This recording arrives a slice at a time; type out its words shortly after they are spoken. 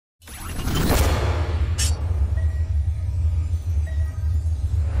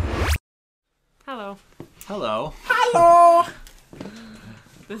Hello. Hello. Hello.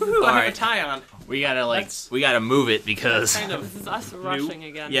 This Ooh, is I have a tie on. We gotta move it because kind of this is us rushing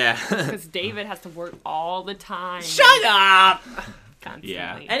again. yeah. Because David has to work all the time. Shut up. Constantly.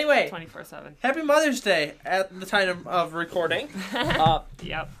 Yeah. Anyway. 24/7. Happy Mother's Day at the time of recording.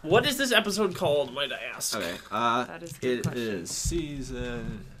 Yep. What is this episode called, might I ask? Okay. That is a good It question. is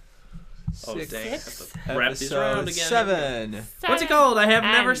season Oh, 6, dang. I have to wrap these around episode again. 7. What's it called? I have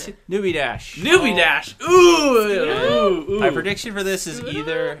never And- seen. Newbie Dash. Newbie Dash. Ooh. My prediction for this is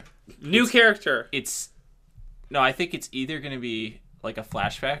either New character. I think it's either gonna be like a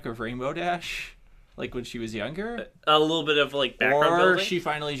flashback of Rainbow Dash, like when she was younger, A little bit of like background or building. she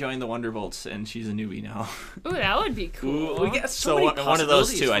finally joined the Wonderbolts and she's a newbie now. Ooh, that would be cool. Ooh, we got So many one of those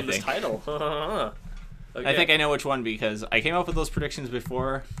possibilities two, I from this think. title. Okay. I think I know which one because I came up with those predictions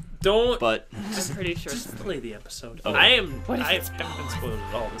before, Don't but I'm pretty sure. just play the episode. Oh. I haven't What is been spoiled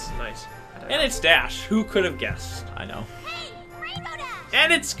at all. This is nice. I don't And know. it's Dash. Who could have guessed? I know. Hey, Rainbow Dash!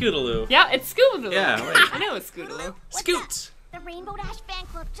 And it's Scootaloo. Yeah, it's Scootaloo. Yeah, wait. I know it's Scootaloo. Scoots. The Rainbow Dash fan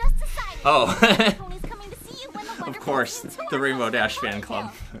club just decided. Oh. Pony's coming to see you when the Of course, the Rainbow Dash fan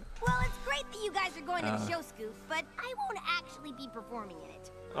club. Well, it's great that you guys are going to the show, Scoop, but I won't actually be performing in it.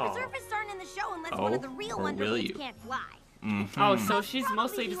 Aw. Reservists aren't in the show unless Oh, one of the real or will Wonderbolts you? can't fly. Oh, so she's Probably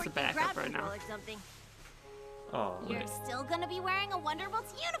mostly be just a working backup grab right now. control or something. Oh. You're still gonna be wearing a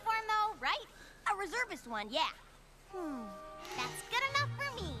Wonderbolts uniform, though, right? A reservist one, yeah. That's good enough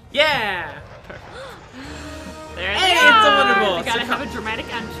for me. Yeah. There Hey, they it's the are. Wonderbolts. We gotta They're have a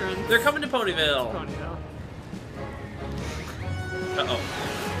dramatic entrance. They're coming to Ponyville. Ponyville.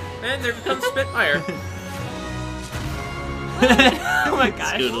 Uh-oh. And there comes Spitfire. Oh my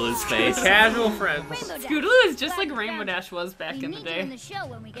gosh. Scootaloo's face. Casual friends. Rainbow Dash. Scootaloo is just like Glad you Rainbow found Dash was back We in the meet you in day. the show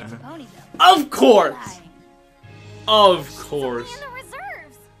when we get to Ponyville. Of course. Bye. Of She's course. only in the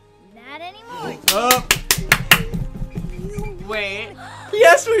reserves. Not anymore. Oh. Wait.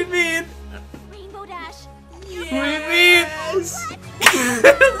 Yes, we mean. Rainbow Dash. We mean.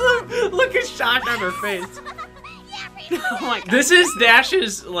 Look at shock on her face. Yeah, Rainbow Oh my god. This is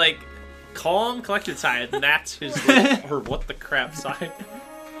Dash's like calm, collected side, and that's his like, her what the crap side.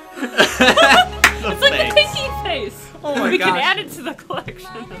 It's like the pinky face. Oh my We can gosh. add it to the collection.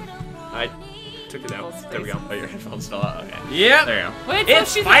 I took it out. There we go. Oh, your headphones fell out. Okay. Yep. There you go. Wait, so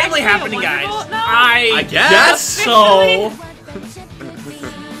It's she's finally actually a happening, guys. Wonderbolt now? I guess so.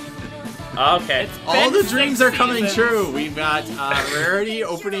 Okay. All the Been dreams 6 are coming seasons. true. We've got Rarity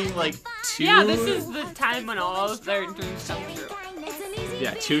opening like 2. Yeah, this is the time when all of their dreams come true.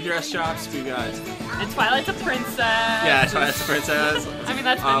 Yeah, 2 dress shops. We got And Twilight's a princess. Twilight's the princess. I mean,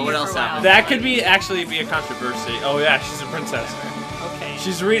 that's been what here else for a while. happened? That could be actually be a controversy. Oh yeah, she's a princess. Okay.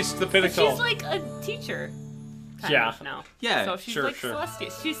 She's reached the pinnacle. She's like a teacher. Kind Yeah. of now. Yeah, So she's sure, like sure.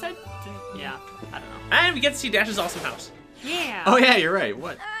 Celestia. She said, yeah, I don't know. And we get to see Dash's awesome house. Yeah. Oh yeah, you're right.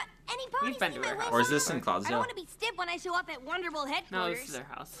 What? Any We've ponies been see to my her wings? house. Or is this in I don't Cloudsdale? want to be stiff when I show up at Wonderbolt No, headquarters. this is their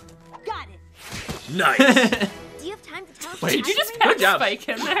house. Got it. Nice. Do you have time to tell us Wait, Did you just Good pat job. Spike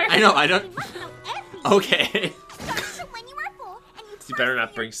in there? I know. I We don't. must know everything. Okay. Starting from when you were full and You better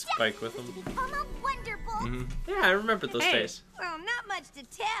not trusted bring your Spike with destiny him. to become a Wonderbolt. Yeah, I remember those Hey. days. Well, not much to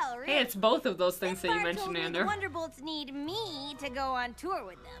tell, really. Hey, it's both of those things that you Spire told mentioned, me the Ander. Wonderbolts need me to go on tour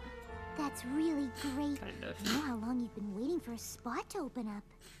with them. That's really great. Kind of. You know how long you've been waiting for a spot to open up.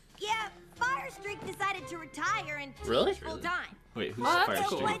 Yeah, Firestreak decided to retire and teach Really? full time. Wait, who's Oh, that's Fire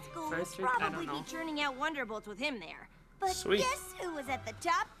cool. Street? Flight school will Firestreak, I don't probably know. be churning out Wonderbolts with him there. But Sweet. guess who was at the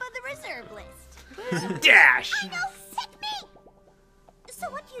top of the reserve list? Dash. I know, sick me! So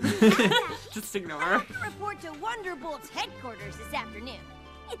what do you do now, Dash? Just ignore I her. have to report to Wonderbolt's headquarters this afternoon.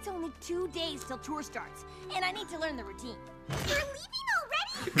 It's only 2 days till tour starts, and I need to learn the routine. You're leaving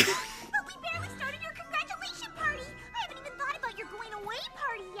already? But we barely started your congratulation party. I haven't even thought about your going away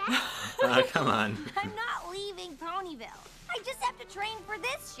party yet. Come on. I'm not leaving Ponyville. I just have to train for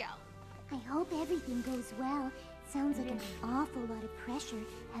this show. I hope everything goes well. Sounds like an awful lot of pressure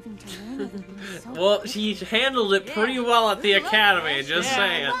having to learn everything so Well, quickly. she handled it pretty well at the academy. Just Yeah.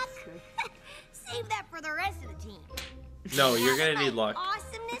 saying. Save that for the rest of the team. No, you're Now gonna that need my luck.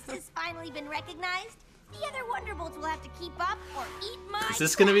 Awesomeness has finally been recognized. The other Wonderbolts will have to keep up or eat my. Is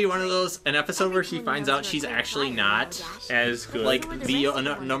this gonna be one of those an episode where she finds out she's actually not As good. like the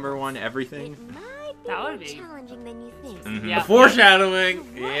number one everything? Might be That more would be- challenging than you think. Mhm. Yeah.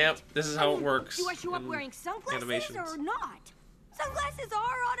 Foreshadowing. Yep, this is how it works. Do I show up in wearing sunglasses animations. or not? Sunglasses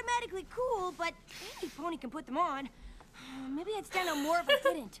are automatically cool, but any pony can put them on. Maybe I'd stand out more if I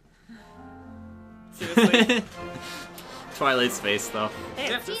didn't. Seriously. Twilight Space, though.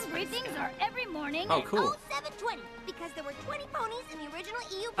 Hey, it's Team just- briefings are every morning Oh, at cool. 0720 because there were 20 ponies in the original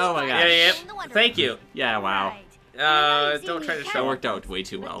EUP. Oh my Yeah, gosh. yeah. In the Wonder Thank Woman. you. Yeah, wow. Right. And I know you've Don't seen try the to That show worked out way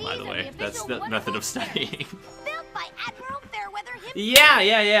too well, by the way. That's the method of studying. Built by Admiral Fairweather himself.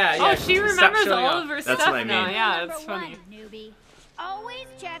 Yeah. Oh, she Stop remembers showing all off. of her That's stuff what I now. mean. Yeah, Number it's funny. one, newbie. Always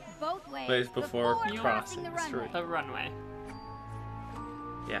check both ways Ways before crossing the crossing through. runway. The runway.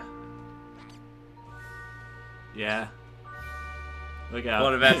 Yeah. Yeah. Look out.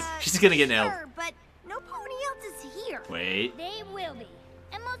 One of us. She's gonna get nailed. Sure, but no pony else is here. Wait. They will be.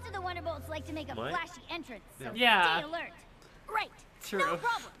 And most of the Wonderbolts like to make a What? flashy entrance, so Yeah. stay alert. Right. True. No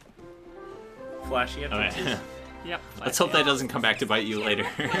problem. Flashy entrances. Okay. Yep. Let's hope that doesn't come back to bite you later.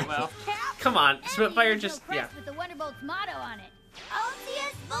 Well. Come on, And Spitfire the just usual crest with the Wonderbolt's motto on it.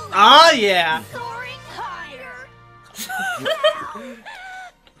 Altius Volare. Oh yeah. Soaring higher.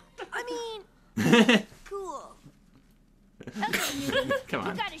 I mean, cool. Okay, newbie. Come You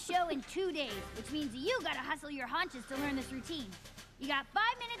on. got a show in 2 days, which means you gotta hustle your haunches to learn this routine. You got 5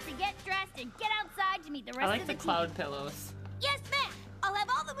 minutes to get dressed and get outside to meet the rest I like of the the cloud team. pillows. Yes, ma'am. I'll have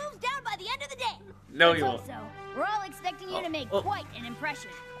all the moves down by the end of the day. No, Let's you hope won't. so. We're all expecting you to make oh. quite an impression.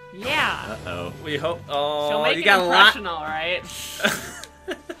 Yeah. Uh-oh. We hope. She'll Oh, make you an got a lot. impression, all right.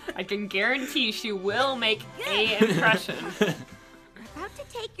 I can guarantee she will make a impression. About to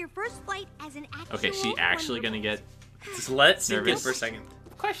take your first flight as an actual Okay, she actually gonna get... Just let it sink in Nervous? for a second.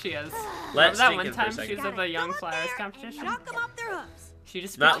 Of course she is. Let's Remember that sink one in for time a she second. was at the Young Flyers competition? Knock them off their hooves. She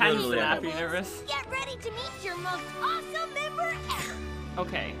just Not pretends literally, to I not be know. nervous. Get ready to meet your most awesome member ever.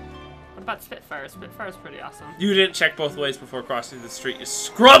 Okay. What about Spitfire? Spitfire's pretty awesome. You didn't check both ways before crossing the street, you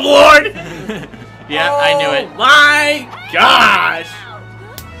scrub lord! Yeah, I knew it. Oh my gosh!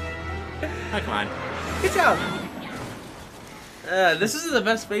 Oh, come on. Good job. This is the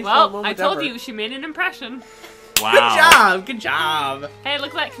best baseball Well, moment I told ever. you she made an impression. Wow. Good job. Good job. Hey, look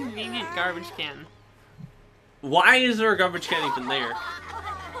at that convenient garbage can. Why is there a garbage can even there?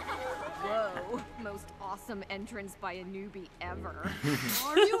 Whoa, most awesome entrance by a newbie ever.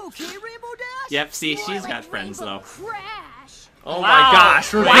 Are you okay, Rainbow Dash? Yep, see, she's got friends, though. Crash. Oh Wow. my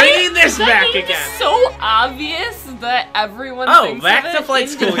gosh, we're Why- bringing this That back means again. It's so obvious that everyone Oh, thinks back of to it flight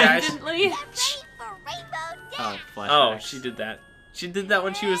school, guys. independently. Get ready for Rainbow Oh, Dash. Oh, flashbacks. she did that. She did that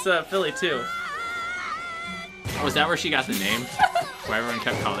when she was Philly too. Oh, is that where she got the name? Why everyone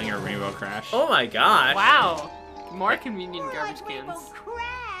kept calling her Rainbow Crash? Oh my gosh. Wow. More convenient garbage cans.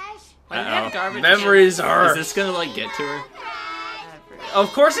 Crash. Why do they have Uh-oh. garbage Memories cans? are. Is this gonna, like, get to her?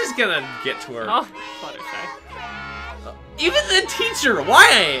 Of course it's gonna get to her. Oh, Fluttershy. Even the teacher,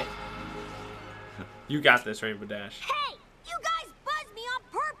 why? You got this, Rainbow Dash. Hey, you guys buzzed me on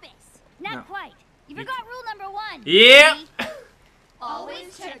purpose. Not No. quite. You forgot rule number 1. Yep.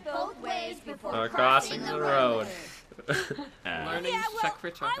 Always check both ways before Crossing the road. Learning Yeah, to well, check for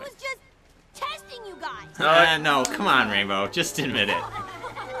I traffic. was just testing you guys. No, come on, Rainbow. Just admit it.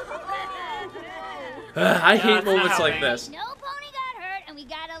 I hate it's not moments like helping. this. No pony got hurt, and we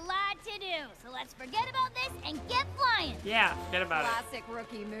got a lot to do. So let's forget about this and get flying. Yeah, forget about it. Classic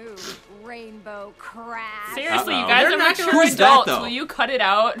rookie move, Rainbow Crash. Seriously, Uh-oh. you guys They're are not mature Who's that, adults. though? Will you cut it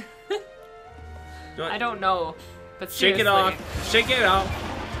out? Do I don't know. But Shake it seriously, off. Shake it off.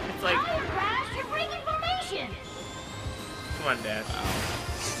 It's like, Hi, Crash, you're breaking formation. Come on, Dash.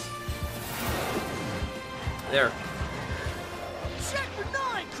 There. Sector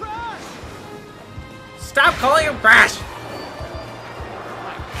 9, Crash! Stop calling him Crash. oh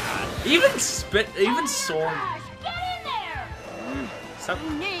my god. Even Sword. Crash, get in there. Stop.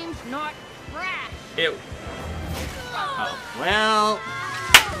 My name's not Crash. It. Oh, well...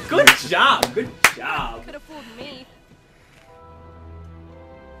 Good job. Good job. Could have fooled me.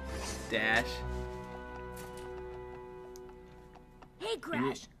 Dash. Hey,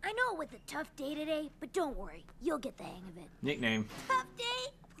 Crash. I know it was a tough day today, but don't worry. You'll get the hang of it. Nickname. Tough day?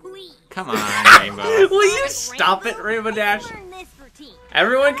 Please. Come on, Rainbow. Will you stop it, Rainbow Dash? Learn this routine.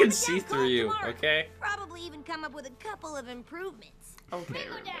 Everyone can Dash see goes through you, tomorrow. okay? Probably even come up with a couple of improvements. Okay,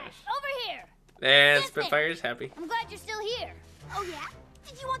 Rainbow Rainbow. Dash, over here. And Yes, Spitfire's happy. I'm glad you're still here. Oh, yeah?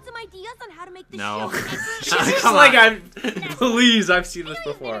 Did you want some ideas on how to make the No. show? She's just Come like, on. please, I've seen I this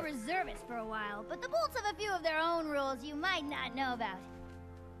know you've been a before. reservist for a while, but the Bolts have a few of their own rules you might not know about.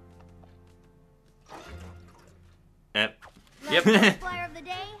 Yep. Yep. Last flyer of the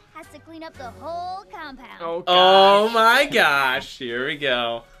day has to clean up the whole compound. Oh, Oh gosh. my gosh, here we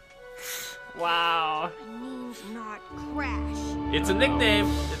go. Wow. My name's not Crash. It's a nickname.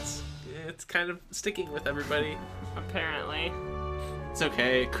 It's kind of sticking with everybody. Apparently. It's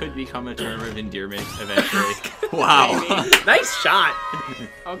okay. It could become a term of endearment eventually. Wow. Nice shot.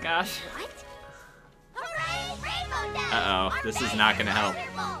 Oh gosh. What? Hooray, Rainbow Dash! Uh-oh, this is not gonna help,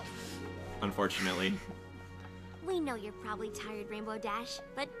 unfortunately. We know you're probably tired, Rainbow Dash,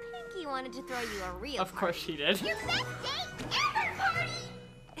 but Pinky wanted to throw you a real Of course she did. Your best day ever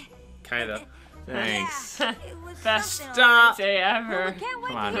party! Kinda. Thanks. It was Best something Stop. day ever. Can't wait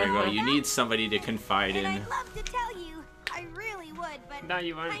Come on, to hear Rainbow, about you that. need somebody to confide And in. I'd love to tell you, I really would, but No,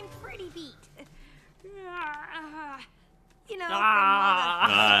 you won't. I'm pretty beat. You know,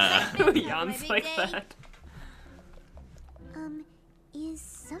 Ah. from all the Who yawns like that? Is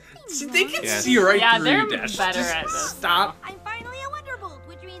something See, wrong? they can Yes. see right Yeah, through they're you, Dash. better Just at this. Stop. I'm finally a Wonderbolt,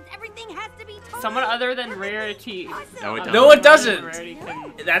 which means everything has to be totally Someone other than Rarity. No, it other doesn't. No, it than doesn't. Rarity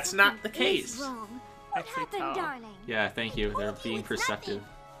can That's not the What's case. wrong? What actually happened, tell. darling? Yeah, thank you. They're Told you being it's perceptive.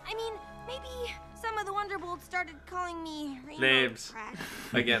 nothing. I mean, maybe some of the Wonderbolts started calling me Rainbow Names. Crash.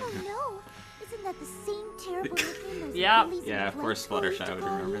 Again. Oh no! Isn't that the same terrible nickname as Yep. Lily's Yeah, of and course Blackboard Fluttershy would to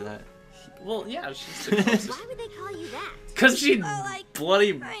call remember you? that. Well, yeah, she's the closest. Why would they call you that? Because she Well, like,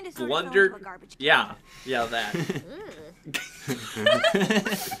 bloody kinda sorta fell blundered. into a garbage can. Yeah, yeah, that. Ugh. On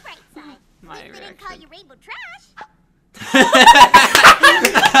the bright side, My they didn't call reaction. you Rainbow Trash.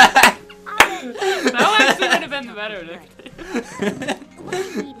 That actually would have been the better nickname.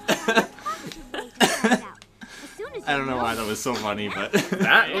 What we need is a positive way to start out. As soon as I don't know you why that was so funny, but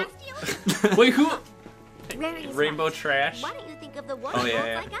That. Nasty Wait, who? Rary is Rainbow right. Trash. Why don't you think of the Oh, yeah,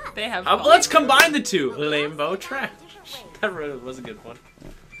 yeah. Wonderbolts like us? They have. Let's combine the two. But we Rainbow also Trash. different ways. That really was a good one.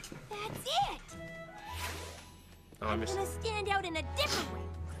 That's it. Oh, I I'm missed. gonna stand out in a different way,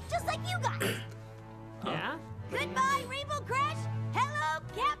 just like you guys. Yeah. Goodbye, Rainbow Crash. Hello,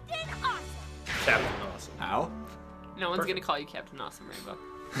 Captain Awesome. Captain Awesome. How? No one's gonna call you Captain Awesome Rainbow.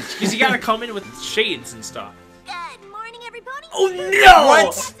 Because you gotta come in with shades and stuff. Good morning, everybody. Oh no!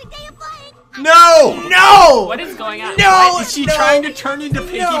 Fantastic day of playing. No! No! What is going on? No! Is she trying to turn into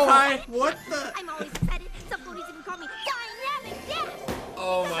Pinkie Pie? What the? I'm always excited. Some ponies even call me Dynamic Dash.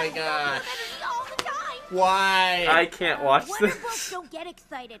 Oh my gosh. Energy all the time. Why? I can't watch Wonderbolts this. don't get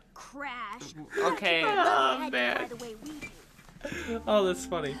excited. Crash. Okay. Oh, By man. the way we do. Oh, that's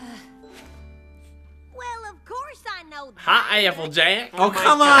funny. Well, of course I know that. Hi, Applejack. Oh,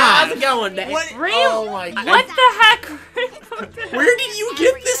 come How's on! it going, Dad? What? Really? Oh my god. What the heck? Rainbow? Where did you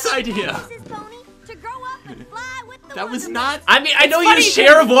get this idea? Mrs. Pony, to grow up and fly with the That was Wonderbolts. not. I mean, I know you funny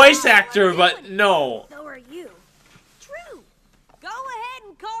share a voice actor, but no. So are you. True. Go ahead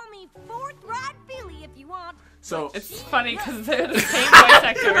and call me Fourth Rod Billy if you want. So It's funny because they're the same voice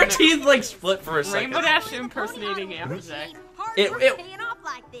actor. Her in it. teeth like split for a second. Rainbow Dash impersonating Applejack. It- It, it- paying off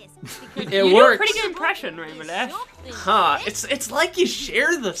like this. It You do a works. pretty good impression, Rainbow Dash. Huh? It's like you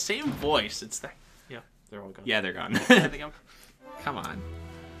share the same voice. It's that. Yeah, they're all gone. yeah, they're gone. There they go. Come on.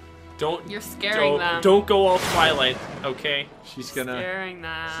 Don't. You're scaring them. Don't go all Twilight, okay? She's gonna. Scaring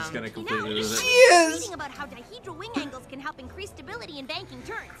them. She's gonna You know, completely lose she it. is reading about how dihedral wing angles can help increase stability in banking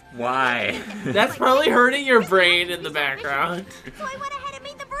turns. Why? That's probably hurting your brain in the background. So I went ahead and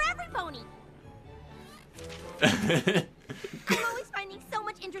made them for every pony. I'm always finding so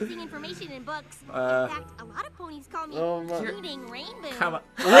much interesting information in books. In fact, a lot of ponies call me Oh my- Reading Rainbow. Come on.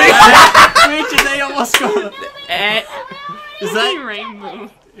 Wait, did they almost go? Eh. Is that? Rainbow?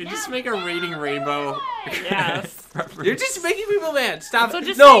 You just make a reading rainbow. Yes. You're just making people mad. Stop. So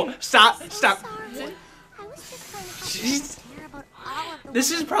just No, say- stop, stop. Sorry. I was just trying to help She's- you care about all of the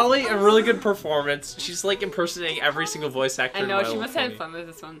This is probably a really good performance. She's like impersonating every single voice actor. I in know, My she Little must have had Pony. fun with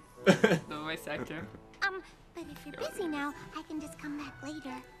this one. The voice actor. But if you're busy now, I can just come back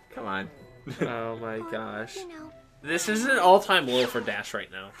later. Come on. Oh my Or, gosh. You know, This is an all-time low for Dash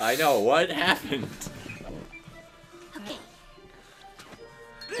right now. I know what happened. okay.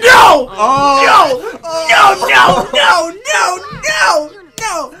 No! Oh!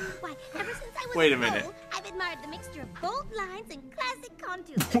 No! Why, ever since I was Wait a a minute. foal, I've admired the mixture of bold lines and classic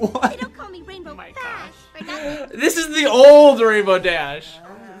contours. What? They don't call me Rainbow Oh my Crash for nothing. This is the old Rainbow Dash.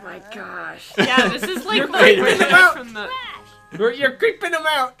 Oh my gosh. Yeah, this is like the Wait a minute. Dash from the. You're creeping them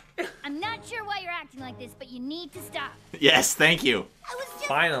out. I'm not sure why you're acting like this, but you need to stop. Yes, thank you. I was just,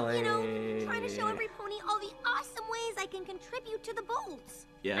 Finally. you know, trying to show every pony all the awesome ways I can contribute to the bolts.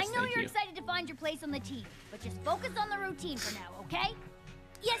 Yes, I know thank you're you. excited to find your place on the team, but just focus on the routine for now, okay?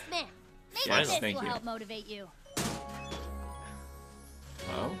 Yes, ma'am. Maybe Yes, this thank will you. help motivate you.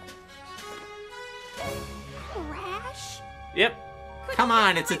 Oh. Crash? Yep. Come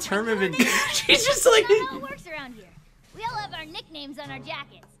on, it's a term of She's just like. That's how it works around here. We all have our nicknames on our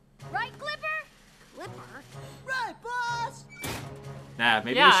jackets. Right, Clipper? Clipper? Right, boss! Nah,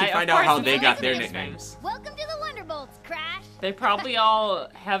 maybe Yeah, we should of find out course, how we they should got make their them nicknames. nicknames. Welcome to the Wonderbolts, Crash. They probably all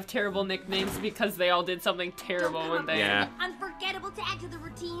have terrible nicknames because they all did something terrible Don't come when up they. with something unforgettable to add to the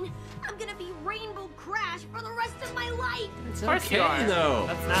routine. I'm gonna be Rainbow Crash for the rest of my life. It's Of course okay, you are. though.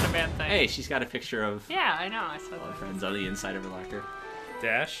 That's not a bad thing. Hey, she's got a picture of Yeah, I know. I saw all her that. friends on the inside of her locker.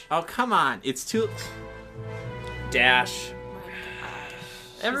 Dash. Oh, come on. It's too... Dash.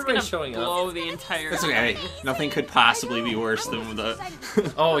 Everybody's She's showing gonna up. blow the entire. That's okay. Nothing could possibly be worse than the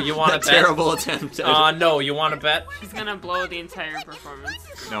Oh, you want to bet? terrible attempt. No, you want to bet? She's gonna blow the entire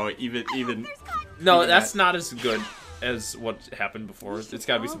performance. No, even... No, Even that's that- not as good as what happened before. It's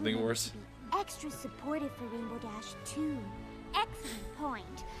got to be something worse. Extra supportive for Rainbow Dash, too. Excellent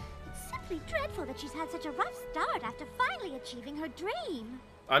point. It's simply dreadful that she's had such a rough start after finally achieving her dream.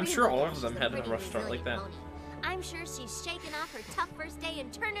 I'm sure Rainbow all Dash of them is had a pretty rough start like that. resilient pony. I'm sure she's shaken off her tough first day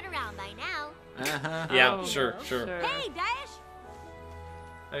and turned it around by now. Uh-huh. Yeah, Oh, sure. Hey, Dash!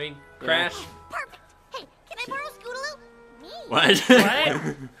 I mean, Crash. Perfect! Hey, can I borrow Scootaloo? Me? What?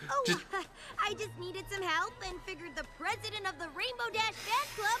 What? Oh, I just needed some help and figured the president of the Rainbow Dash Fan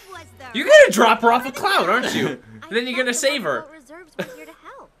Club was the... You're gonna drop her off a cloud, aren't you? I Then you're gonna thought the save her. Rainbow Reserves were here to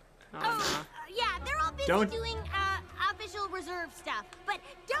help. Oh, Yeah, they're all busy Don't- doing official reserve stuff. But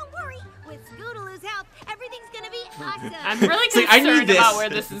don't worry, with Scootaloo's help, everything's gonna be awesome. I'm really It's like, I need concerned this. about where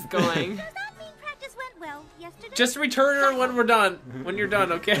this is going. Does that mean practice went well yesterday? Just return her when we're done. When you're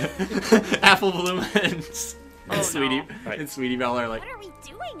done, okay? Apple Bloom and Oh, Sweetie no. and Sweetie Belle are like, What are we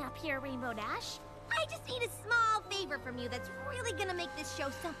doing up here, Rainbow Dash? I just need a small favor from you that's really gonna make this show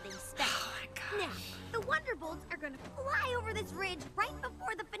something special. Oh my god. Now, the Wonderbolts are gonna fly over this ridge right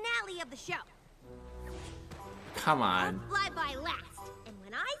before the finale of the show. come I'll on. fly by last, and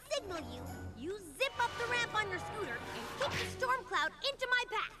when I signal you, you zip up the ramp on your scooter and kick the storm cloud into my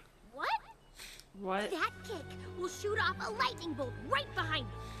path. What? What? That kick will shoot off a lightning bolt right behind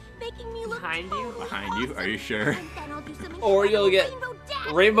me, making me look Behind you? totally Behind you? Are you awesome. sure? And then I'll do some Or you'll get incredible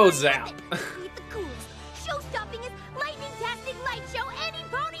dash Rainbow right Zap. with it. Be the coolest, show-stoppingest, lightning-tastic light show any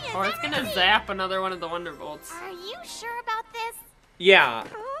pony has Or it's ever gonna seen. zap another one of the Wonderbolts. Are you sure about this? Yeah.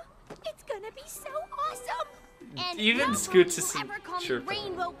 Huh? It's gonna be so awesome. And Even no Scoots pony is will ever call sure. me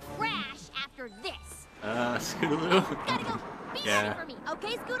Rainbow Crash after this. Scootaloo. Gotta go. Be Yeah. ready for me,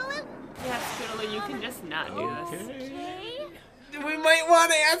 okay, Scootaloo? Yeah, Scootaloo, you can just not do this. Okay. We might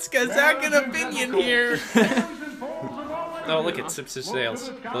want to ask a second opinion here. Oh, look at Simpsons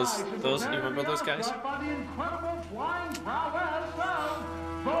Sales. Those, you remember those guys?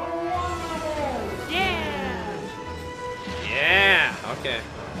 Yeah! Yeah. Okay.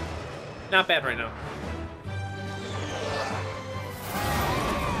 Not bad right now.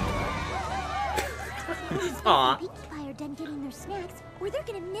 Aw. Pinkie Pie are done getting their snacks, or they're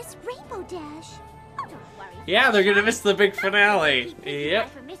gonna miss Rainbow Dash. Oh, don't worry. Yeah, they're gonna miss the big finale. Keep Pinkie Yep. Pie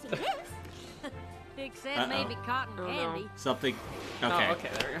from missing this. Except Uh-oh. maybe cotton Oh, no. candy. Something. Oh, Okay. okay,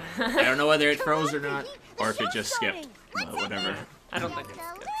 there we I go. don't know whether it Come froze on, or not, Pinkie, or the if it show's just skipped. starting. Let's Well, whatever. I don't Just think a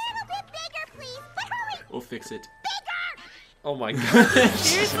it's good. little bit bigger, please. But hurry, We'll fix it. bigger! Oh my god.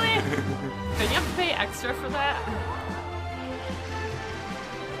 Seriously? Don't you have to pay extra for that?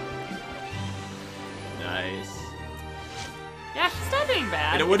 Nice. Yeah, she's not doing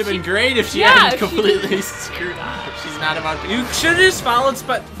bad. And it would have She- been great if she Yeah, hadn't if she completely screwed up. If she's not about to. You should have just followed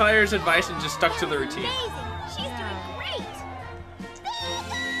Spitfire's advice and just stuck to the routine. Amazing. She's doing great.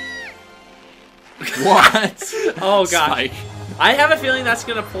 Bigger! What? Oh gosh. Spike. I have a feeling that's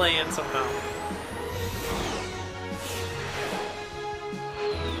gonna play in somehow.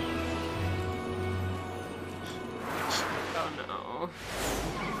 Oh no.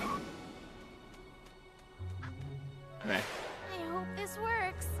 Okay. I hope this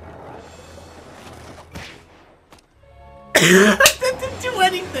works. That didn't do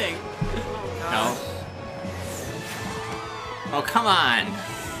anything. No. Oh, come on.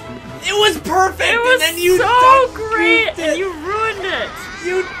 It was perfect. It was and then you so done great, goofed and it. you ruined it.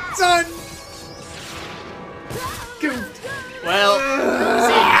 You done. Well,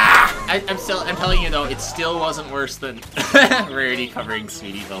 see, I'm telling you though, it still wasn't worse than Rarity covering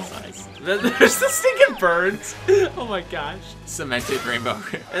Sweetie Belle's eyes. There's the stinking birds. Oh my gosh. Cemented rainbow.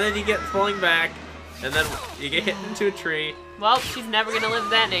 And then you get falling back, and then you get hit into a tree. Well, she's never gonna live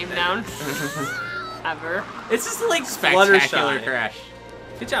that name down. Ever. It's just like Spectacular Fluttershy. crash.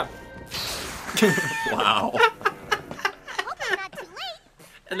 Good job. Wow. Hope I'm not too late.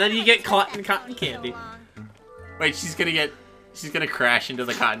 And then you get caught in cotton candy. Wait, she's gonna crash into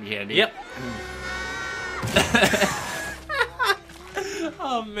the cotton candy. Yep.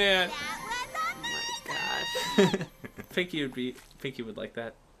 Oh man. Gosh. Pinkie would like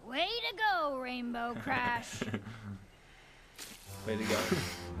that. Way to go, Rainbow Crash. Way to go.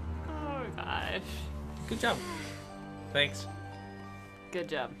 Oh gosh. Good job. Thanks. Good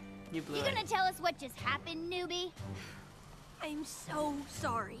job. You blew You it. gonna tell us what just happened, newbie? I'm so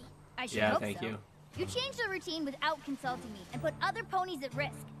sorry. I should Yeah, hope thank so. you. You changed the routine without consulting me and put other ponies at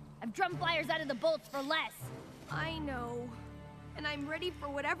risk. I've drummed flyers out of the bolts for less. I know. And I'm ready for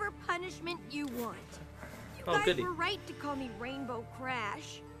whatever punishment you want. You Oh, guys goody. were right to call me Rainbow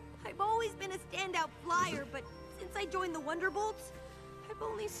Crash. I've always been a standout flyer, but since I joined the Wonderbolts, I've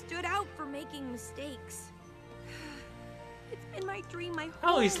only stood out for making mistakes. It's been my dream my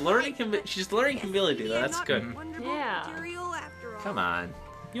whole Oh, he's learning. life. She's learning humility, though. Maybe I'm That's not good. Wonderbolt Yeah. material after all. Come on.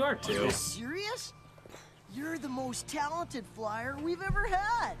 You are Are too. you serious? You're the most talented flyer we've ever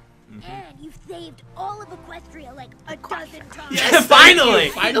had. And you've saved all of Equestria like a dozen times. Yes, Finally!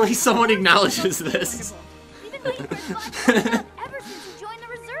 Finally, someone acknowledges this. We've been waiting for a spot to come up ever since you joined the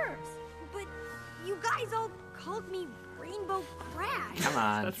reserves. But you guys all called me Rainbow Crash. Come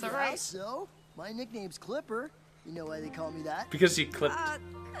on. That's Yeah, alright. so, my nickname's Clipper. You know why they call me that? Because you clipped 'Cause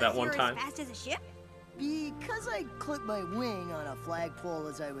that one you're time. as fast as a ship? Because I clipped my wing on a flagpole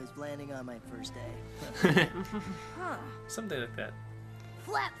as I was landing on my first day. Huh. Something like that.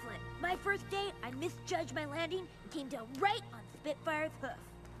 Flat flip. My first day, I misjudged my landing and came down right on Spitfire's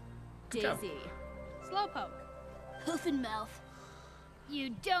hoof. job. Daisy. Slowpoke. Hoof and mouth. You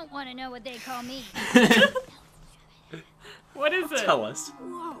don't want to know what they call me. What is it? Tell us.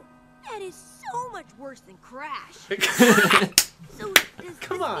 Whoa. That is so much worse than Crash. So does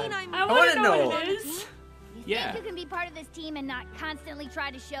Come this on. mean I'm I wanna want to know know. what it is. You Yeah. think you can be part of this team and not constantly try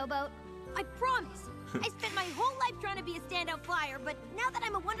to showboat? I promise. I spent my whole life trying to be a standout flyer, but now that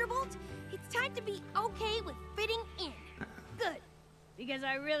I'm a Wonderbolt, it's time to be okay with fitting in. Good. Because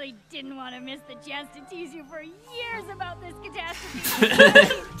I really didn't want to miss the chance to tease you for years about this catastrophe.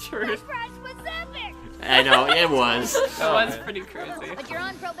 True. The crash was epic! I know, it was. That was pretty crazy. But you're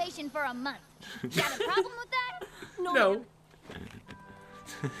on probation for a month. Got a problem with that? No.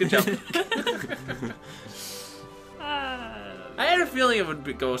 Good job. I had a feeling it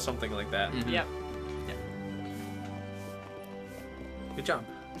would go something like that. Yep. Good job.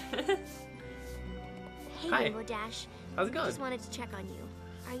 Hey, Hi. Rainbow Dash. How's it going? Just wanted to check on you.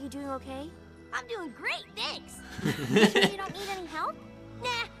 Are you doing okay? I'm doing great, thanks. Sure you don't need any help? Nah,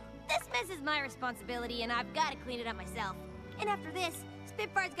 this mess is my responsibility, and I've got to clean it up myself. And after this,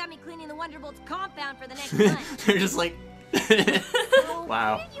 Spitfire's got me cleaning the Wonderbolt's compound for the next month. They're just like, So wow.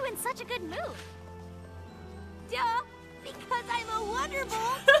 why are you in such a good mood? Duh, because I'm a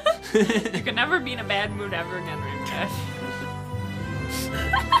Wonderbolt. You can never be in a bad mood ever again, Rainbow Dash.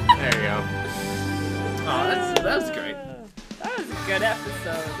 There you go. Oh, that was great. That was a good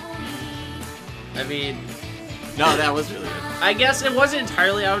episode. I mean, No, that was really good. I guess it wasn't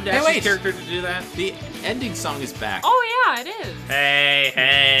entirely out of Dash's wait. character to do that. The ending song is back. Oh yeah, it is.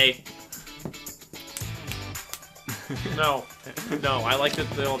 Hey. No, I liked it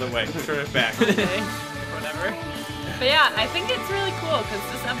the other way. Turn it back. Okay, whatever. But yeah, I think it's really cool because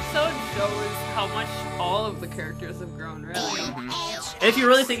this episode shows how much all of the characters have grown, really. And if you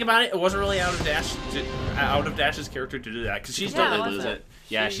really think about it, it wasn't really out of Dash's character to do that because she's Yeah, done it it. wasn't. it.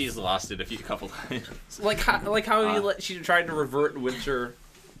 Yeah, she's lost it a couple times. Like how she tried to revert Winter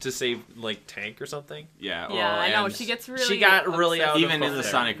to save like Tank or something. Yeah, well, Yeah, I know. and She gets really. She got really upset. out even of in the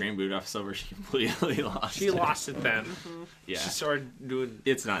there. Sonic Rainbow episode, she completely lost. She lost it then. Yeah, She started doing.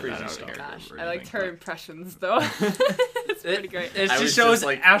 it's not crazy that out of stuff. character. Gosh, or I liked anything, her but- impressions though. It's pretty great. It I just was shows just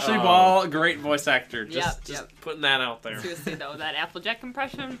like, Ashley oh. Ball, great voice actor. Just Yep. putting that out there. Seriously though, that Applejack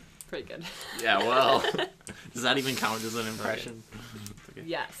impression, pretty good. Yeah, well, does that even count as an impression?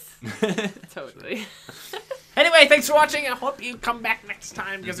 Yes, totally. Anyway, thanks for watching. I hope you come back next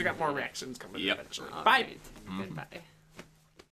time because we got more reactions coming Yep. eventually. All Bye. right. Goodbye.